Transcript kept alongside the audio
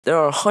There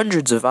are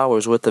hundreds of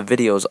hours worth of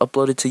videos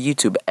uploaded to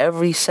YouTube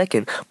every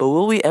second, but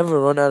will we ever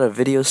run out of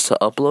videos to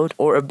upload?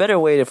 Or a better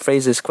way to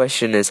phrase this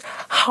question is,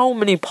 how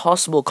many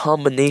possible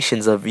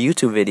combinations of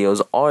YouTube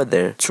videos are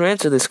there? To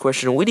answer this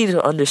question, we need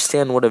to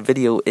understand what a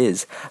video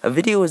is. A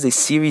video is a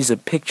series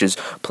of pictures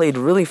played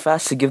really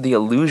fast to give the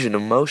illusion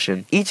of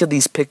motion. Each of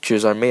these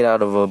pictures are made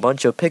out of a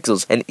bunch of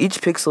pixels, and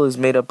each pixel is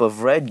made up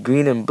of red,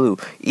 green, and blue,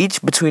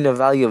 each between a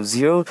value of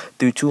 0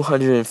 through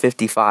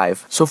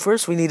 255. So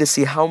first we need to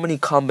see how many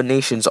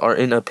combinations are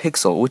in a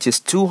pixel, which is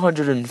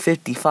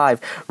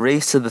 255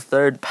 raised to the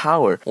third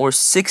power, or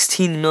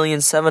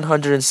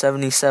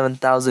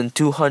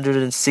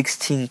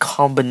 16,777,216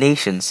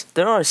 combinations.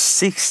 There are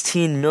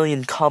 16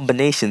 million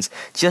combinations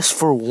just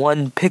for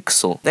one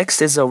pixel.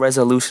 Next is the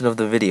resolution of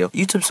the video.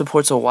 YouTube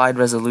supports a wide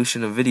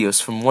resolution of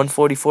videos from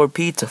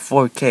 144p to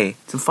 4K.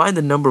 To find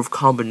the number of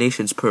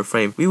combinations per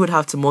frame, we would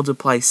have to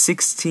multiply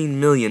 16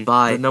 million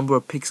by the number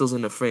of pixels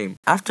in a frame.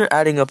 After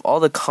adding up all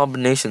the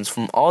combinations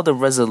from all the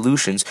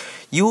resolutions,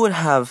 you would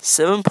have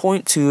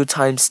 7.2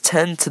 times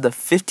 10 to the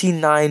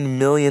 59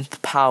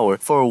 millionth power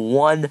for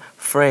one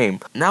frame.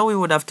 Now we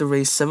would have to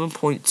raise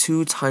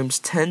 7.2 times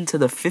 10 to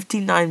the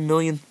 59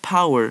 millionth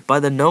power by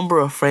the number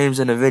of frames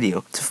in a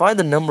video. To find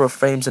the number of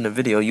frames in a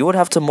video, you would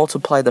have to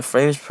multiply the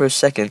frames per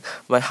second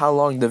by how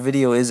long the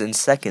video is in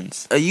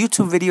seconds. A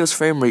YouTube video's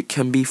frame rate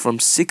can be from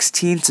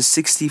 16 to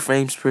 60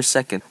 frames per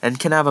second and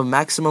can have a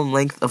maximum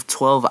length of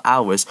 12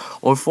 hours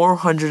or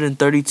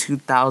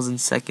 432,000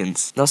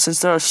 seconds. Now, since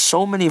there are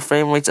so many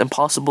frame rates and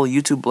possible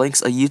YouTube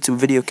lengths a YouTube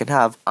video can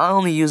have, I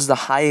only use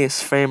the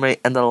highest frame rate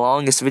and the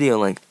longest video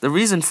length. The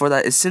reason for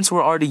that is since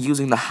we're already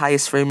using the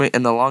highest frame rate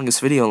and the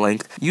longest video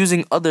length,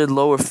 using other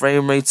lower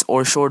frame rates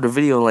or shorter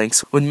video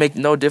lengths would make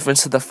no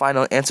difference to the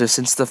final answer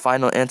since the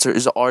final answer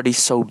is already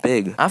so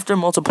big. After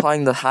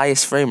multiplying the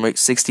highest frame rate,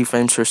 60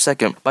 frames per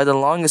second, by the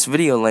longest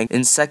video length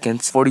in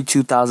seconds,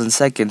 42,000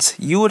 seconds,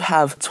 you would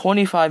have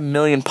 25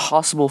 million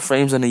possible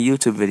frames in a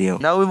YouTube video.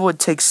 Now we would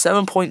take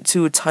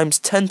 7.2 times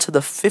 10 to the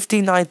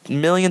 59th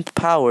millionth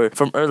power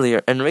from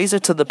earlier and raise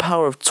it to the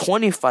power of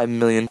 25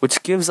 million,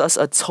 which gives us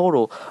a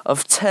total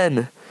of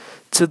 10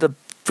 to the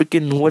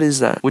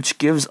which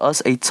gives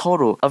us a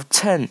total of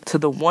 10 to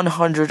the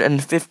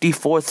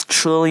 154th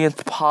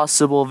trillionth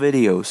possible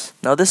videos.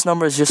 Now this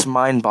number is just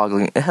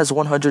mind-boggling. It has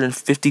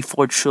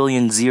 154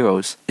 trillion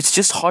zeros. It's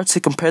just hard to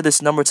compare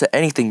this number to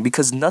anything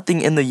because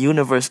nothing in the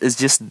universe is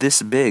just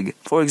this big.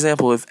 For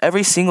example, if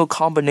every single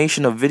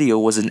combination of video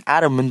was an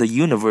atom in the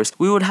universe,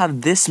 we would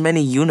have this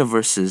many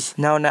universes.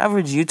 Now an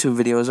average YouTube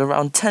video is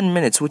around 10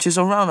 minutes, which is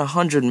around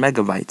 100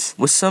 megabytes.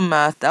 With some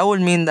math, that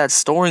would mean that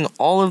storing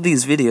all of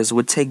these videos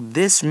would take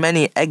this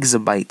many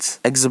exabytes.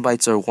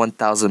 Exabytes are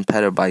 1,000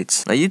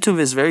 petabytes. Now YouTube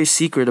is very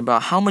secret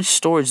about how much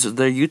storage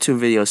their YouTube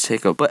videos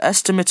take up, but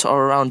estimates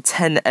are around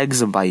 10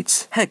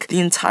 exabytes. Heck, the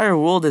entire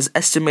world is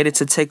estimated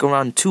to take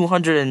around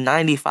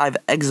 295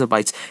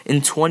 exabytes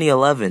in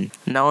 2011.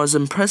 Now as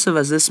impressive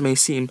as this may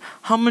seem,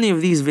 how many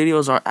of these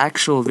videos are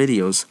actual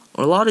videos?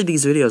 A lot of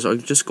these videos are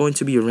just going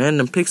to be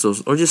random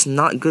pixels or just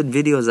not good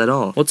videos at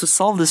all. Well, to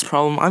solve this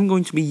problem, I'm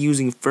going to be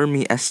using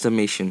Fermi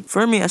estimation.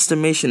 Fermi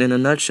estimation in a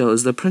nutshell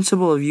is the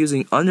principle of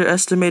using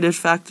underestimated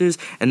factors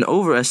and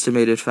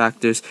overestimated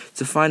factors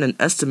to find an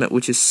estimate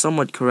which is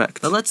somewhat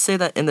correct. Now let's say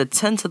that in the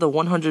 10 to the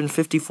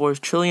 154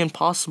 trillion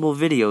possible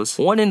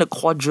videos, 1 in a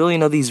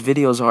quadrillion of these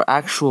videos are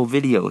actual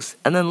videos.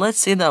 And then let's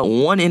say that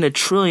 1 in a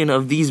trillion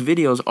of these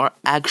videos are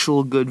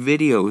actual good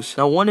videos.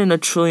 Now 1 in a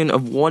trillion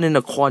of 1 in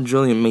a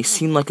quadrillion may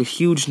seem like a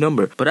huge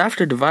number, but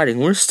after dividing,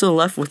 we're still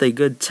left with a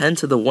good 10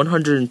 to the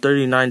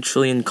 139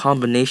 trillion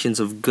combinations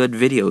of good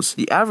videos.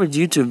 The average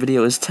YouTube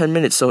video is 10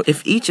 minutes, so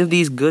if each of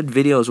these good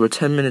videos were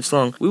 10 minutes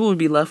long, we would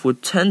be left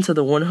with 10 to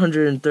the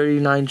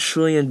 139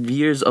 trillion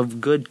years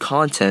of good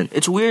content.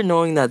 It's weird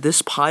knowing that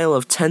this pile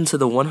of 10 to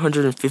the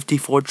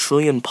 154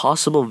 trillion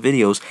possible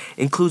videos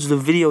includes the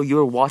video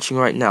you're watching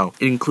right now.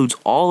 It includes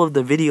all of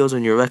the videos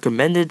in your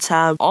recommended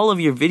tab, all of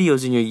your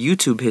videos in your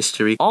YouTube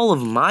history, all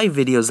of my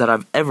videos that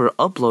I've ever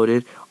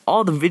uploaded,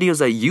 all the videos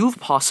that you've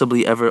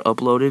possibly ever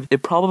uploaded.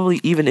 It probably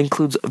even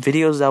includes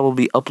videos that will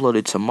be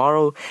uploaded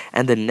tomorrow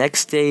and the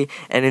next day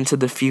and into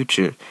the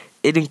future.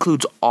 It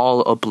includes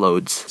all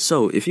uploads.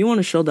 So, if you want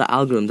to show the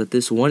algorithm that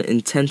this 1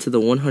 in 10 to the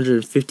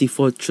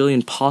 154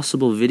 trillion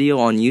possible video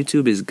on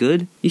YouTube is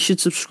good, you should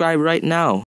subscribe right now.